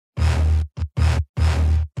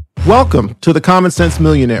Welcome to the Common Sense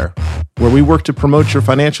Millionaire, where we work to promote your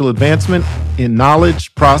financial advancement in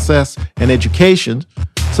knowledge, process, and education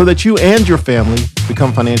so that you and your family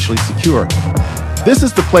become financially secure. This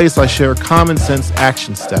is the place I share common sense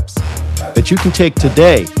action steps that you can take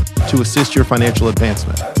today to assist your financial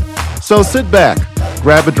advancement. So sit back,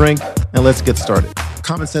 grab a drink, and let's get started.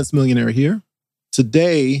 Common Sense Millionaire here.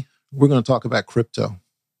 Today, we're going to talk about crypto.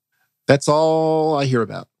 That's all I hear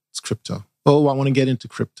about. It's crypto. Oh, I want to get into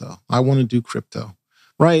crypto. I want to do crypto,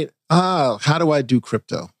 right? How do I do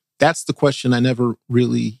crypto? That's the question I never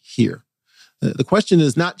really hear. The question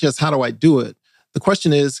is not just how do I do it? The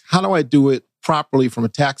question is, how do I do it properly from a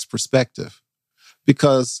tax perspective?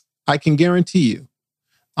 Because I can guarantee you,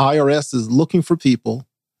 IRS is looking for people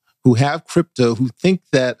who have crypto who think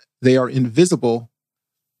that they are invisible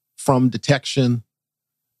from detection.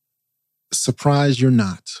 Surprise, you're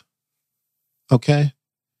not. Okay?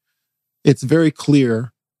 It's very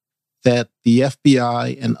clear that the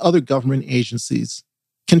FBI and other government agencies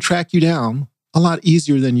can track you down a lot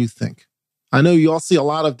easier than you think. I know you all see a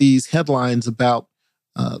lot of these headlines about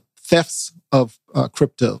thefts of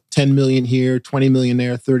crypto, 10 million here, 20 million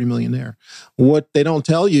there, 30 million there. What they don't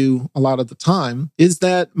tell you a lot of the time is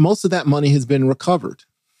that most of that money has been recovered.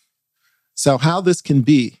 So how this can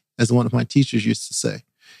be, as one of my teachers used to say,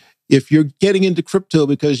 if you're getting into crypto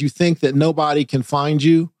because you think that nobody can find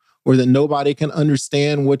you, or that nobody can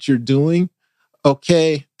understand what you're doing,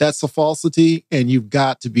 okay, that's a falsity, and you've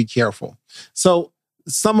got to be careful. So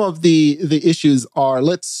some of the issues are,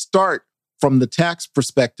 let's start from the tax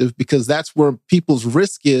perspective, because that's where people's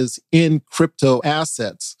risk is in crypto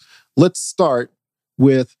assets. Let's start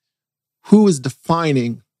with who is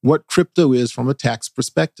defining what crypto is from a tax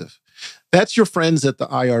perspective. That's your friends at the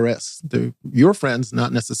IRS. They're your friends,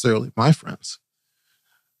 not necessarily my friends.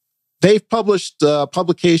 They've published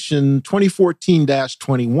publication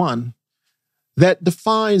 2014-21 that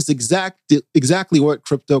defines exactly what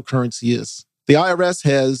cryptocurrency is. The IRS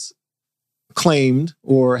has claimed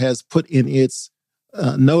or has put in its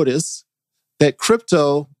notice that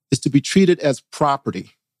crypto is to be treated as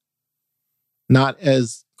property, not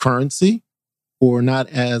as currency or not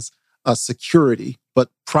as a security, but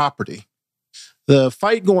property. The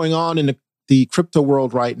fight going on in the crypto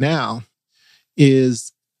world right now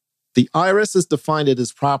is the IRS has defined it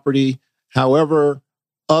as property. However,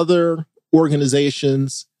 other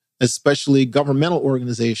organizations, especially governmental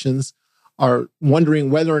organizations, are wondering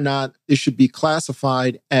whether or not it should be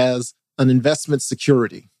classified as an investment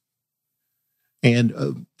security.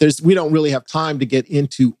 And we don't really have time to get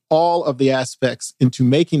into all of the aspects into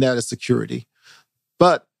making that a security.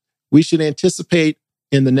 But we should anticipate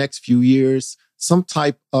in the next few years some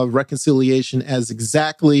type of reconciliation as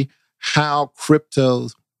exactly how crypto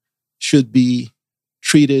should be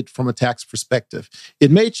treated from a tax perspective. It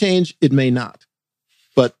may change, it may not.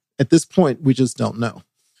 But at this point, we just don't know.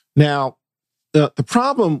 Now, the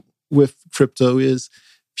problem with crypto is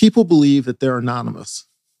people believe that they're anonymous.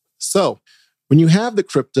 So when you have the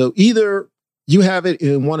crypto, either you have it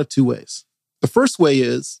in one of two ways. The first way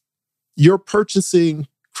is you're purchasing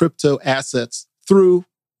crypto assets through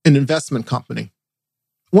an investment company.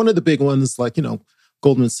 One of the big ones like,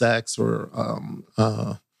 Goldman Sachs or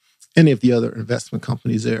any of the other investment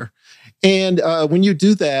companies there. And when you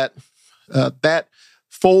do that, that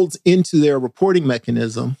folds into their reporting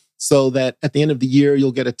mechanism so that at the end of the year,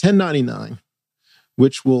 you'll get a 1099,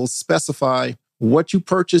 which will specify what you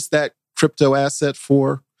purchased that crypto asset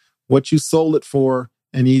for, what you sold it for,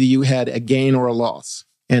 and either you had a gain or a loss.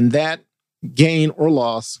 And that gain or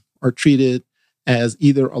loss are treated as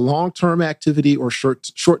either a long-term activity or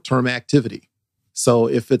short-term activity. So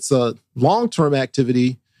if it's a long-term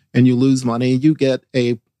activity, and you lose money, you get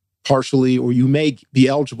a partially, or you may be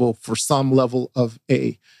eligible for some level of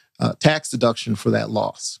a tax deduction for that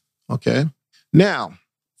loss, okay? Now,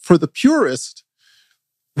 for the purist,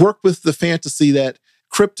 work with the fantasy that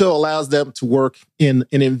crypto allows them to work in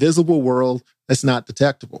an invisible world that's not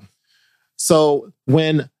detectable. So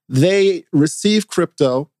when they receive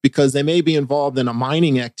crypto because they may be involved in a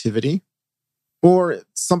mining activity, or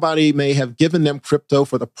somebody may have given them crypto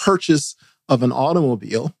for the purchase of an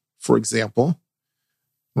automobile, for example,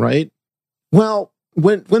 right? Well,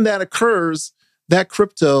 when that occurs, that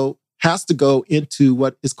crypto has to go into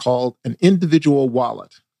what is called an individual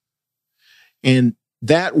wallet. And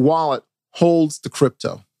that wallet holds the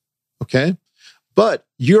crypto, okay? But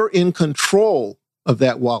you're in control of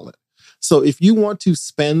that wallet. So if you want to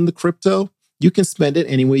spend the crypto, you can spend it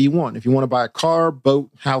any way you want. If you want to buy a car,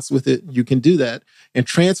 boat, house with it, you can do that and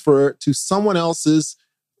transfer it to someone else's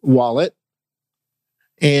wallet.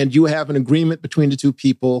 And you have an agreement between the two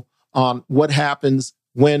people on what happens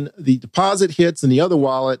when the deposit hits in the other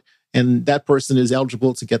wallet and that person is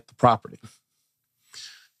eligible to get the property.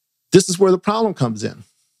 This is where the problem comes in.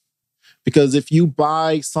 Because if you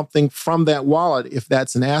buy something from that wallet, if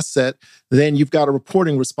that's an asset, then you've got a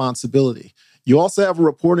reporting responsibility. You also have a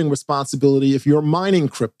reporting responsibility if you're mining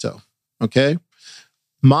crypto, okay?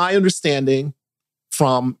 My understanding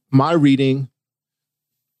from my reading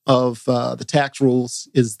of the tax rules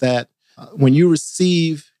is that when you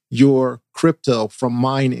receive your crypto from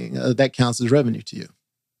mining, that counts as revenue to you.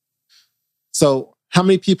 So how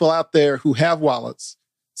many people out there who have wallets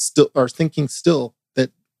still are thinking still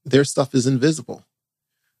that their stuff is invisible?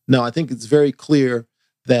 No, I think it's very clear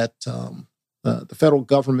that the federal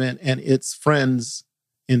government and its friends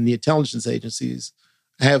in the intelligence agencies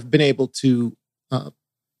have been able to,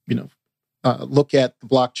 look at the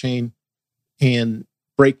blockchain and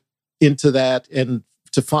break into that and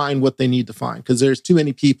to find what they need to find. Because there's too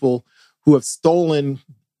many people who have stolen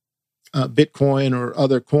Bitcoin or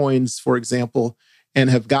other coins, for example, and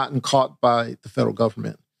have gotten caught by the federal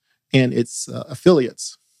government and its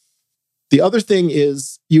affiliates. The other thing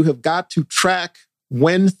is you have got to track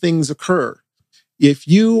when things occur. If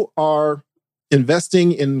you are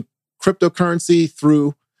investing in cryptocurrency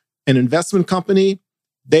through an investment company,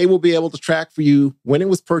 they will be able to track for you when it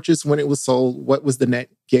was purchased, when it was sold, what was the net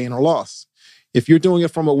gain or loss. If you're doing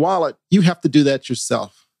it from a wallet, you have to do that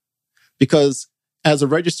yourself. Because as a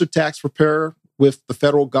registered tax preparer with the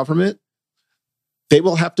federal government, they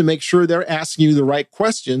will have to make sure they're asking you the right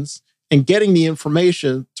questions and getting the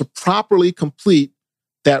information to properly complete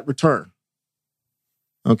that return.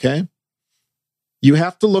 Okay? You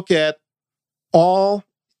have to look at all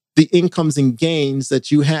the incomes and gains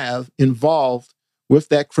that you have involved with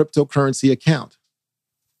that cryptocurrency account.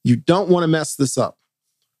 You don't want to mess this up,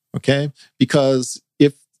 okay? Because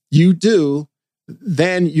if you do,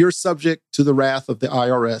 then you're subject to the wrath of the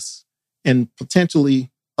IRS and potentially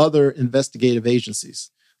other investigative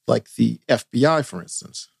agencies, like the FBI, for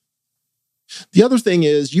instance. The other thing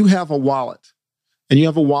is you have a wallet and you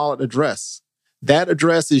have a wallet address. That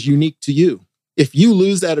address is unique to you. If you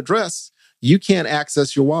lose that address, you can't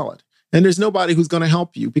access your wallet. And there's nobody who's going to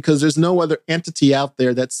help you because there's no other entity out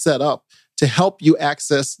there that's set up to help you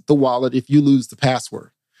access the wallet if you lose the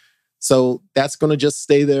password. So that's going to just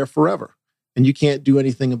stay there forever. And you can't do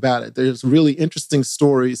anything about it. There's really interesting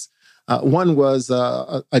stories. One was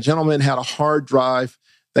a gentleman had a hard drive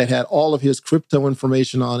that had all of his crypto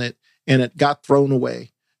information on it, and it got thrown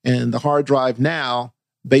away. And the hard drive now,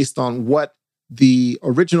 based on what the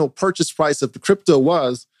original purchase price of the crypto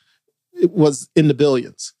was, it was in the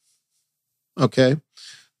billions. Okay.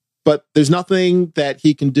 But there's nothing that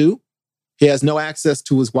he can do. He has no access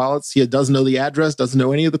to his wallets. He doesn't know the address, doesn't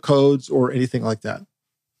know any of the codes or anything like that.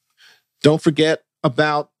 Don't forget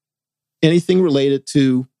about anything related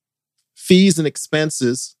to fees and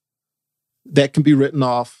expenses that can be written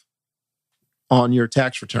off on your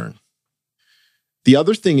tax return. The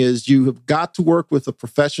other thing is you have got to work with a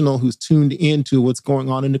professional who's tuned into what's going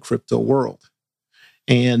on in the crypto world.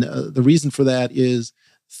 And the reason for that is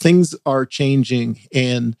things are changing,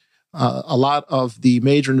 and a lot of the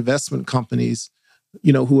major investment companies,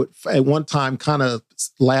 who at one time kind of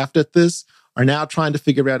laughed at this, are now trying to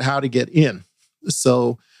figure out how to get in.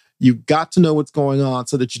 So you've got to know what's going on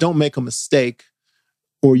so that you don't make a mistake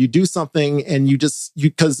or you do something and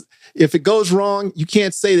because if it goes wrong, you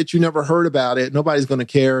can't say that you never heard about it. Nobody's going to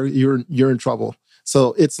care. You're in trouble.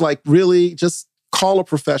 So it's like really just call a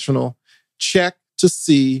professional, check to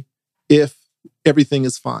see if everything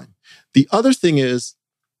is fine. The other thing is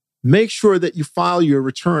make sure that you file your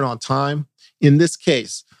return on time. In this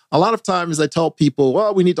case, a lot of times I tell people,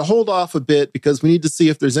 well, we need to hold off a bit because we need to see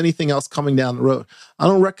if there's anything else coming down the road. I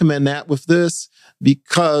don't recommend that with this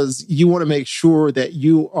because you want to make sure that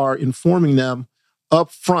you are informing them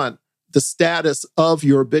up front the status of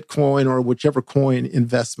your Bitcoin or whichever coin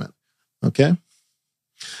investment, okay?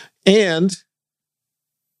 And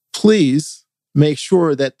please make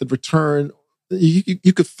sure that the return,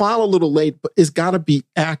 you could file a little late, but it's got to be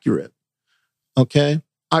accurate, okay?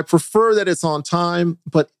 I prefer that it's on time,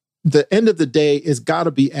 but the end of the day is got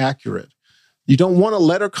to be accurate. You don't want a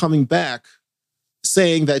letter coming back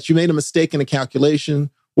saying that you made a mistake in a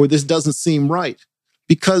calculation or this doesn't seem right,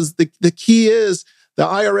 because the key is the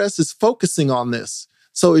IRS is focusing on this.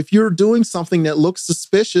 So if you're doing something that looks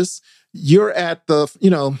suspicious, you're at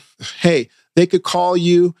the, hey, they could call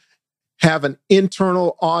you, have an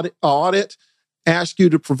internal audit, ask you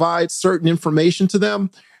to provide certain information to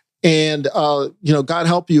them, and, God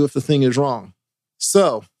help you if the thing is wrong.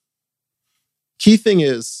 So, key thing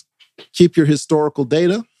is keep your historical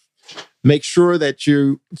data, Make sure that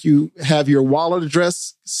you have your wallet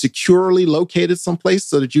address securely located someplace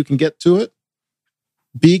so that you can get to it.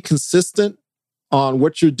 Be consistent on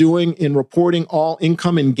what you're doing in reporting all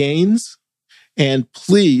income and gains. And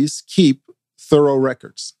please keep thorough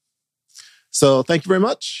records. So thank you very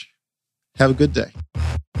much. Have a good day.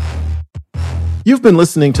 You've been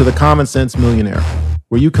listening to The Common Sense Millionaire,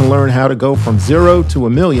 where you can learn how to go from zero to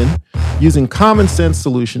 $1 million using common sense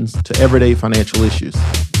solutions to everyday financial issues.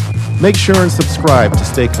 Make sure and subscribe to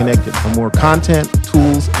stay connected for more content,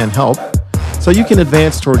 tools, and help so you can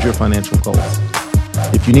advance towards your financial goals.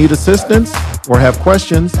 If you need assistance or have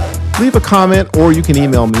questions, leave a comment or you can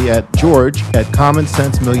email me at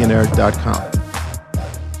george@commonsensemillionaire.com.